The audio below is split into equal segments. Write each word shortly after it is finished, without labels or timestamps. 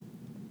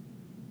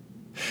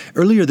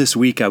Earlier this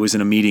week, I was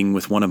in a meeting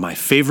with one of my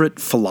favorite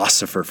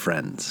philosopher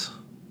friends.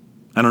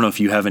 I don't know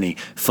if you have any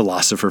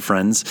philosopher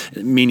friends,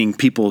 meaning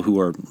people who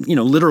are,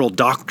 literal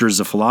doctors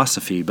of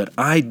philosophy, but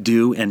I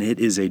do, and it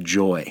is a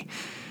joy.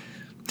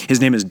 His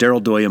name is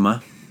Daryl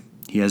Doyema.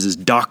 He has his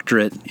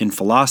doctorate in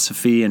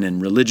philosophy and in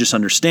religious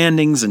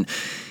understandings, and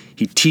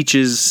he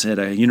teaches at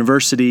a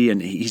university,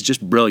 and he's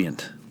just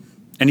brilliant.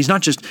 And he's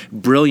not just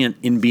brilliant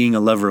in being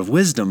a lover of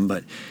wisdom,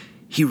 but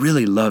he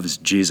really loves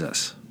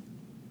Jesus.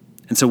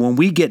 And so when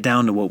we get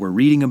down to what we're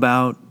reading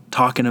about,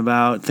 talking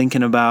about,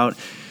 thinking about,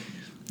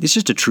 it's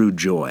just a true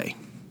joy.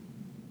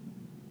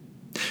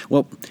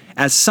 Well,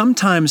 as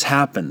sometimes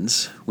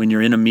happens when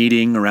you're in a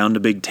meeting around a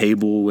big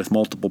table with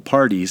multiple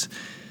parties,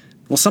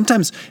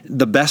 sometimes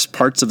the best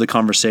parts of the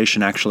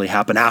conversation actually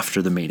happen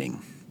after the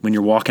meeting, when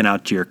you're walking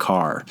out to your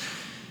car.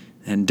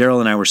 And Daryl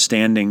and I were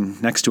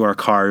standing next to our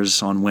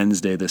cars on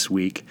Wednesday this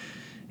week,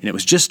 and it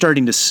was just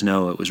starting to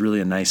snow. It was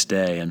really a nice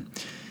day, and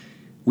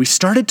we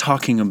started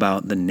talking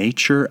about the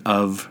nature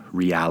of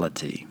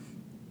reality.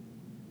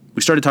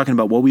 We started talking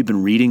about what we've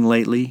been reading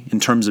lately in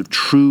terms of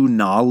true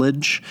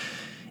knowledge,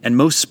 and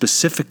most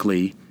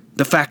specifically,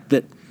 the fact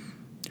that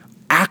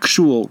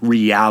actual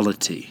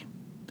reality,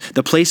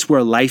 the place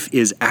where life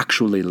is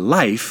actually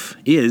life,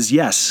 is,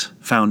 yes,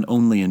 found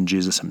only in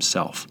Jesus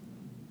himself.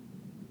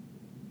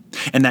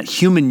 And that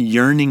human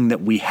yearning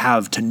that we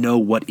have to know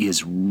what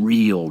is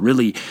real,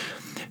 really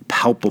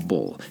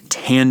palpable,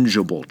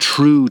 tangible,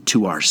 true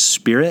to our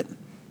spirit,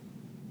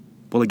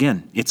 well,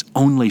 again, it's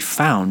only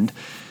found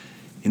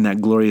in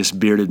that glorious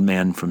bearded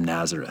man from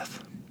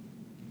Nazareth.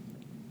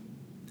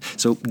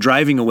 So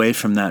driving away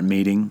from that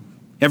meeting,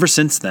 ever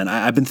since then,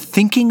 I've been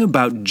thinking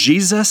about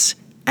Jesus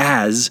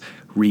as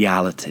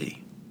reality.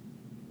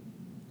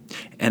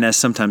 And as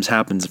sometimes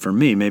happens for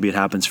me, maybe it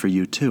happens for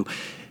you too,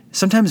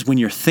 sometimes when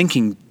you're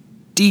thinking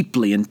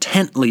deeply,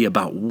 intently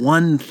about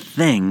one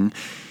thing,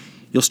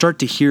 you'll start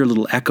to hear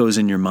little echoes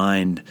in your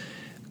mind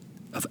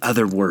of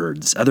other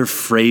words, other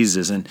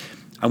phrases. And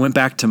I went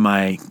back to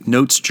my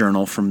notes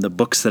journal from the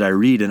books that I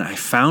read, and I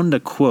found a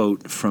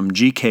quote from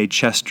G.K.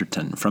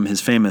 Chesterton from his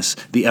famous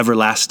The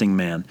Everlasting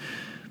Man,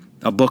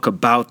 a book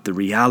about the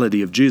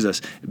reality of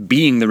Jesus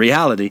being the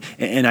reality.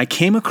 And I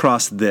came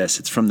across this.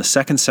 It's from the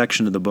second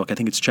section of the book. I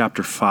think it's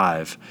chapter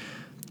 5.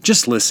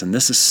 Just listen.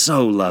 This is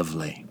so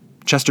lovely.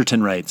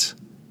 Chesterton writes,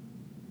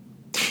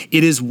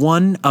 "It is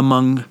one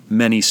among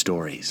many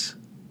stories,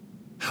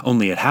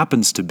 only it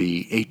happens to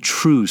be a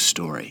true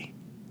story.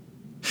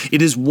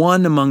 It is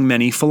one among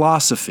many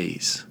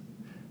philosophies,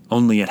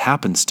 only it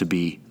happens to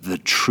be the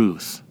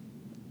truth.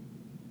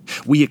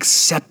 We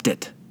accept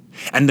it,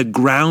 and the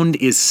ground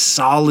is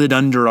solid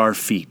under our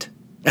feet,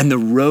 and the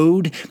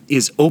road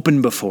is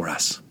open before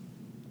us.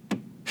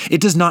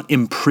 It does not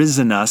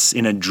imprison us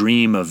in a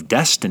dream of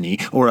destiny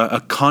or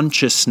a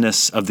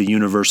consciousness of the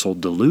universal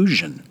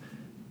delusion.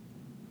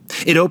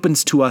 It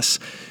opens to us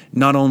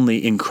not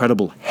only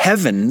incredible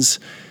heavens,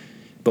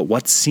 but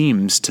what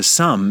seems to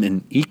some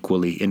an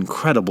equally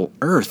incredible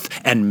earth,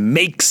 and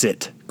makes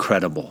it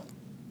credible.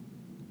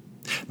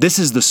 This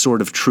is the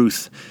sort of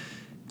truth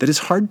that is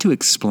hard to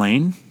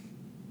explain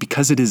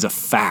because it is a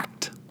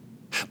fact,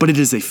 but it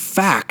is a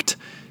fact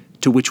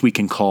to which we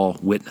can call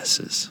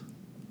witnesses.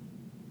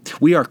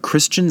 We are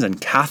Christians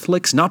and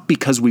Catholics not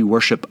because we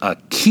worship a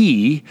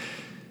key,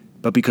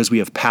 but because we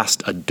have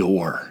passed a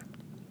door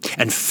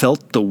and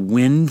felt the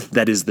wind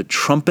that is the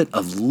trumpet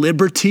of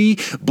liberty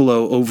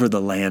blow over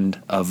the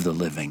land of the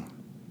living."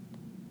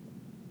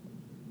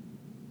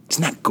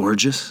 Isn't that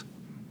gorgeous?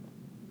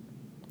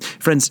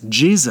 Friends,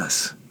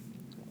 Jesus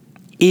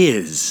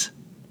is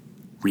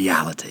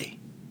reality.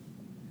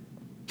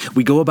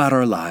 We go about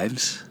our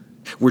lives.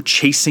 We're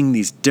chasing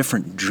these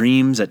different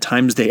dreams. At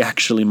times they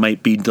actually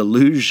might be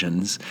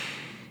delusions.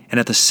 And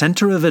at the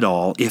center of it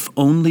all, if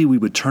only we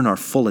would turn our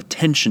full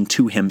attention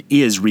to him,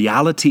 is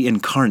reality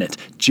incarnate,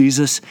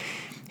 Jesus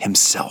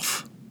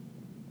himself.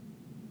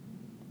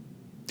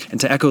 And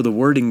to echo the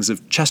wordings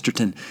of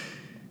Chesterton,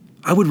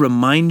 I would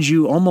remind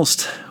you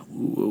almost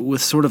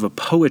with sort of a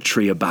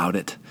poetry about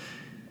it.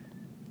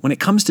 When it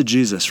comes to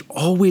Jesus,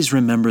 always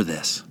remember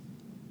this.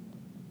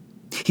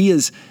 He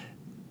is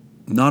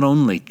not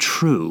only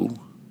true,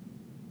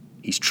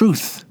 he's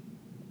truth.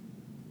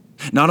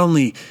 Not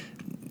only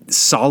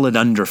solid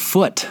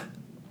underfoot,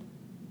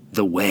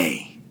 the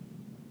way.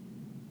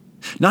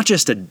 Not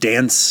just a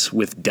dance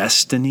with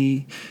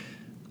destiny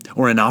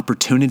or an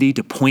opportunity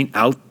to point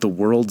out the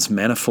world's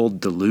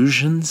manifold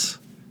delusions,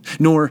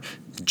 nor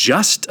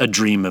just a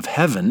dream of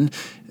heaven,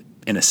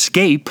 an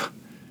escape,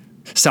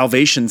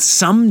 salvation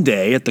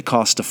someday at the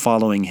cost of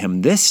following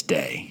him this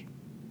day.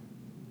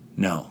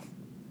 No.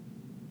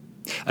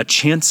 A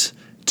chance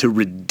to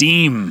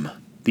redeem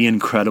the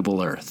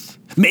incredible earth,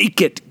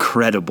 make it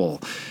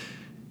credible,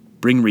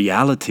 bring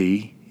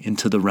reality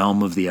into the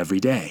realm of the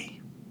everyday.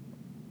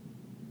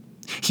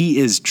 He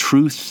is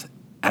truth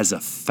as a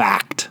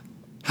fact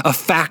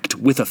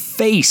with a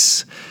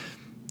face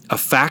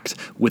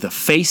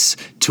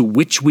to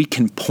which we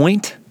can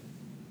point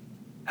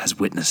as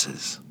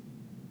witnesses.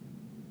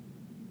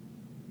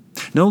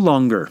 No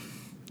longer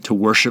to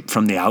worship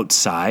from the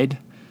outside,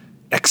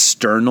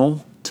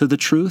 external to the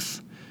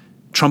truth,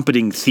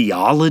 trumpeting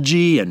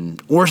theology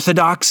and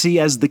orthodoxy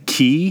as the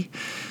key.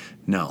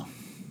 No.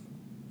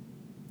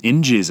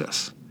 In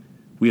Jesus,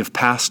 we have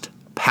passed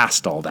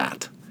past all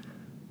that,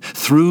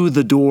 through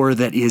the door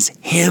that is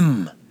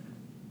Him,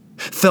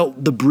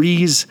 felt the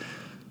breeze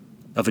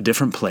of a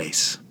different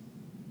place,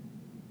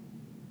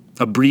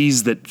 a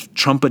breeze that's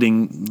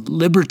trumpeting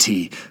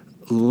liberty,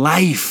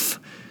 life,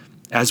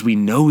 as we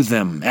know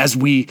them, as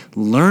we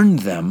learn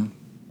them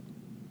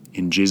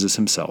in Jesus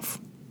Himself.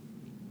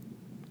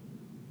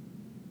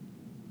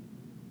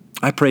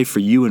 I pray for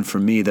you and for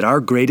me that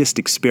our greatest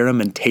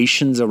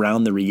experimentations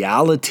around the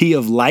reality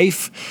of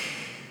life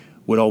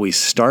would always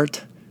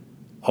start,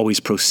 always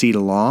proceed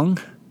along,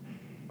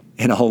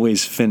 and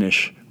always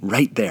finish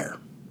right there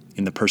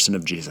in the person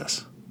of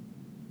Jesus.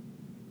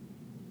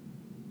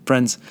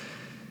 Friends,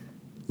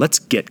 let's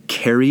get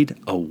carried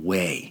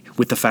away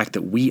with the fact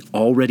that we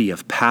already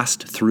have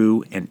passed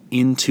through and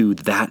into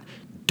that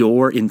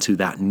door, into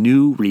that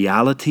new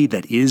reality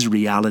that is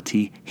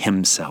reality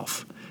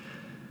Himself.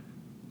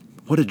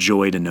 What a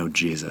joy to know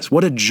Jesus.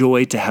 What a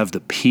joy to have the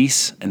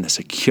peace and the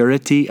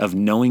security of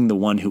knowing the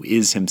one who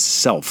is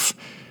Himself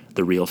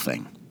the real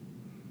thing.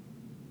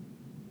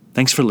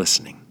 Thanks for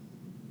listening.